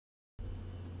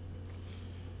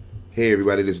Hey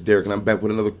everybody, this is Derek and I'm back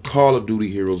with another Call of Duty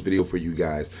Heroes video for you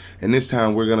guys. And this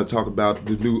time we're going to talk about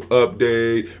the new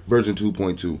update, version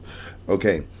 2.2.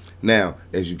 Okay, now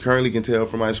as you currently can tell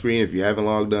from my screen, if you haven't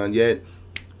logged on yet,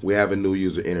 we have a new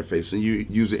user interface. And your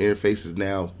user interface is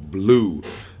now blue.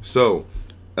 So,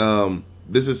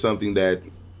 this is something that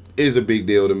is a big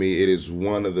deal to me. It is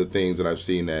one of the things that I've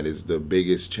seen that is the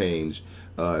biggest change.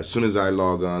 As soon as I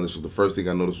log on, this was the first thing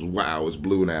I noticed was, wow, it's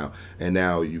blue now. And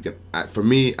now you can, for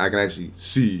me, I can actually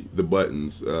see the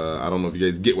buttons. I don't know if you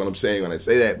guys get what I'm saying when I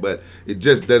say that, but it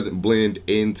just doesn't blend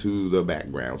into the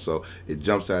background. So it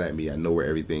jumps out at me. I know where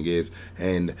everything is,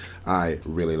 and I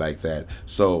really like that.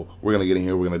 So we're going to get in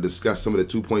here. We're going to discuss some of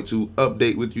the 2.2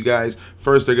 update with you guys.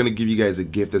 First, they're going to give you guys a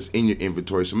gift that's in your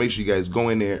inventory. So make sure you guys go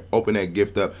in there, open that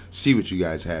gift up, see what you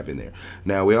guys have in there.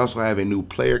 Now, we also have a new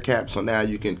player cap. So now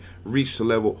you can reach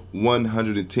to level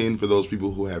 110 for those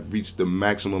people who have reached the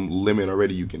maximum limit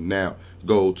already. You can now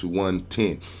go to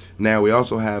 110. Now we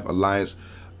also have an alliance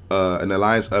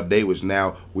update, which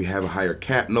now we have a higher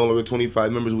cap. No longer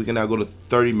 25 members, we can now go to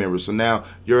 30 members. So now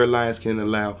your alliance can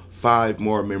allow 5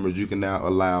 more members. You can now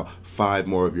allow 5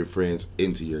 more of your friends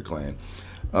into your clan.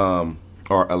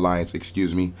 Or alliance,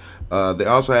 excuse me. They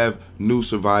also have new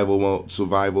survival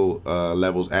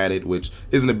levels added, which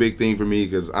isn't a big thing for me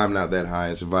because I'm not that high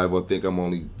in survival. I think I'm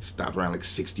only stopped around like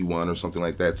 61 or something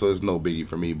like that, so it's no biggie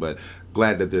for me, but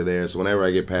glad that they're there. So whenever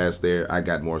I get past there, I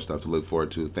got more stuff to look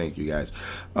forward to. Thank you guys.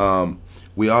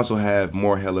 We also have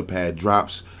more helipad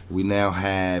drops. We now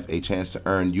have a chance to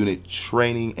earn unit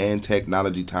training and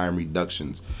technology time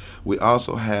reductions. We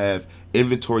also have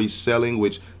inventory selling,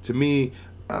 which to me,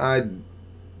 I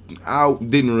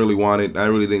didn't really want it. I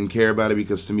really didn't care about it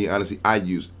because to me, honestly, I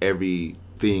use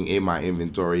everything in my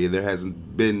inventory. There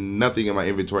hasn't been nothing in my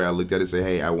inventory I looked at and say,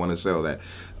 hey, I want to sell that.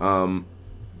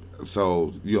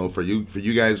 So, you know, for you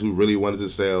guys who really wanted to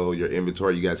sell your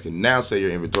inventory, you guys can now sell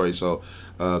your inventory. So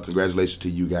congratulations to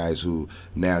you guys who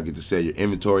now get to sell your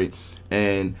inventory.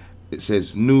 And it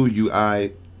says new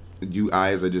UI,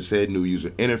 as I just said, new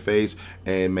user interface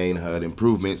and main HUD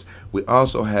improvements. We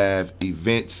also have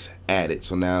events added.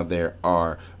 So now there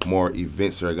are more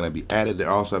events that are going to be added. There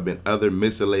also have been other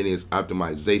miscellaneous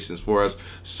optimizations for us.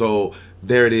 So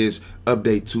there it is,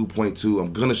 update 2.2.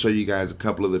 I'm going to show you guys a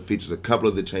couple of the features, a couple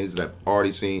of the changes that I've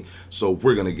already seen. So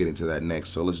we're going to get into that next.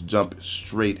 So let's jump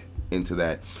straight into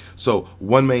that. So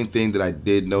one main thing that I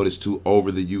did notice too over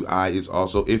the UI is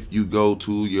also if you go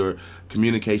to your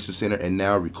communication center and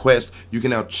now request, you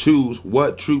can now choose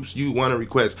what troops you want to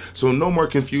request. So no more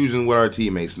confusion with our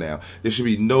teammates now. There should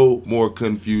be no more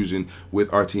confusion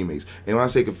with our teammates. And when I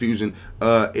say confusion,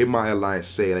 in my alliance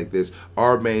say it like this,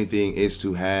 our main thing is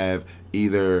to have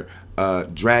either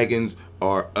dragons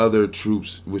or other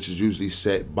troops, which is usually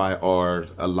set by our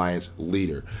alliance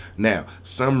leader. Now,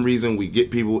 some reason we get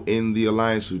people in the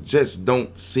alliance who just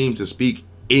don't seem to speak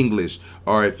English,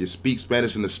 or if you speak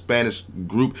Spanish in the Spanish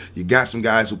group, you got some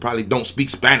guys who probably don't speak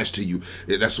Spanish to you.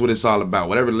 That's what it's all about.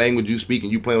 Whatever language you speak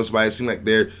and you play with somebody, it seems like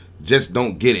they just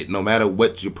don't get it, no matter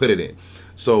what you put it in.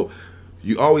 So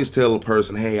you always tell a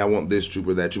person, hey, I want this troop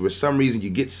or that troop. For some reason,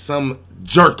 you get some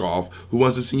jerk off who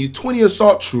wants to send you 20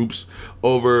 assault troops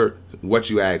over what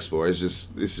you asked for. It's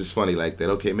just funny like that.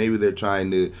 Okay, maybe they're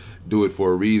trying to do it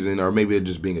for a reason, or maybe they're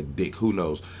just being a dick. Who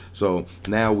knows? So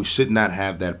now we should not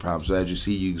have that problem. So as you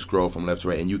see, you scroll from left to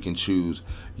right, and you can choose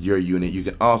your unit. You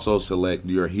can also select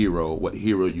your hero, what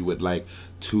hero you would like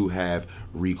to have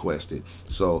requested.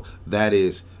 So that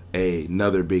is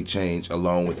another big change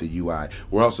along with the UI.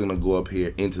 We're also going to go up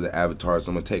here into the avatars.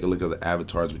 I'm going to take a look at the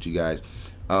avatars with you guys.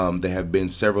 There have been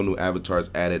several new avatars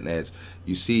added, and as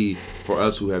you see, for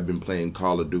us who have been playing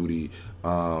Call of Duty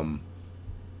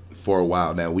for a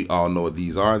while now, we all know what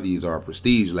these are. These are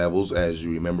prestige levels, as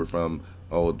you remember from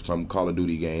Call of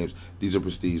Duty games. These are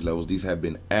prestige levels. These have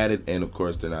been added, and of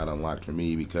course they're not unlocked for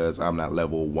me because I'm not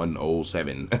level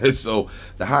 107. So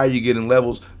the higher you get in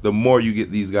levels, the more you get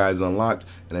these guys unlocked.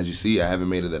 And as you see, I haven't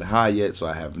made it that high yet, so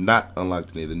I have not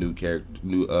unlocked any of the new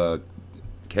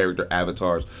character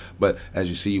avatars. But as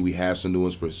you see, we have some new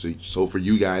ones so for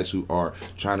you guys who are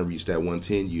trying to reach that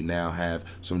 110, you now have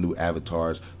some new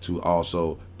avatars to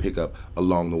also pick up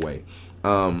along the way.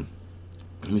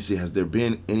 Let me see, has there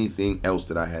been anything else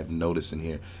that I have noticed in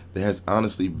here? There has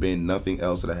honestly been nothing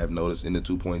else that I have noticed in the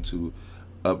 2.2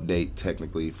 update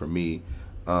technically for me.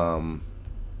 Only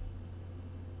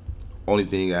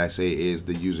thing I say is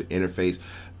the user interface.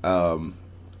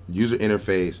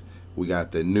 We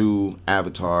got the new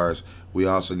avatars. We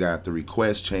also got the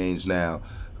request change now.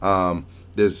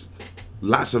 There's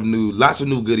lots of new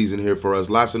goodies in here for us,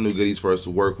 lots of new goodies for us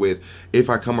to work with. If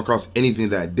I come across anything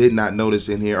that I did not notice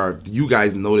in here, or if you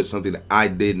guys notice something that I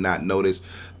did not notice,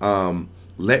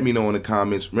 let me know in the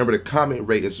comments. Remember to comment,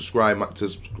 rate, and subscribe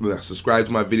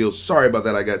to my videos. Sorry about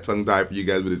that, I got tongue-tied for you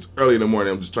guys, but it's early in the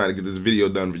morning. I'm just trying to get this video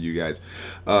done for you guys.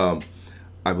 I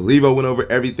believe I went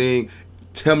over everything.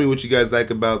 Tell me what you guys like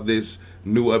about this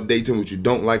new update. Tell me what you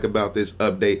don't like about this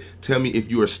update. Tell me if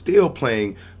you are still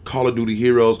playing Call of Duty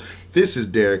Heroes. This is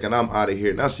Derek, and I'm out of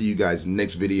here, and I'll see you guys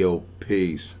next video.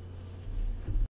 Peace.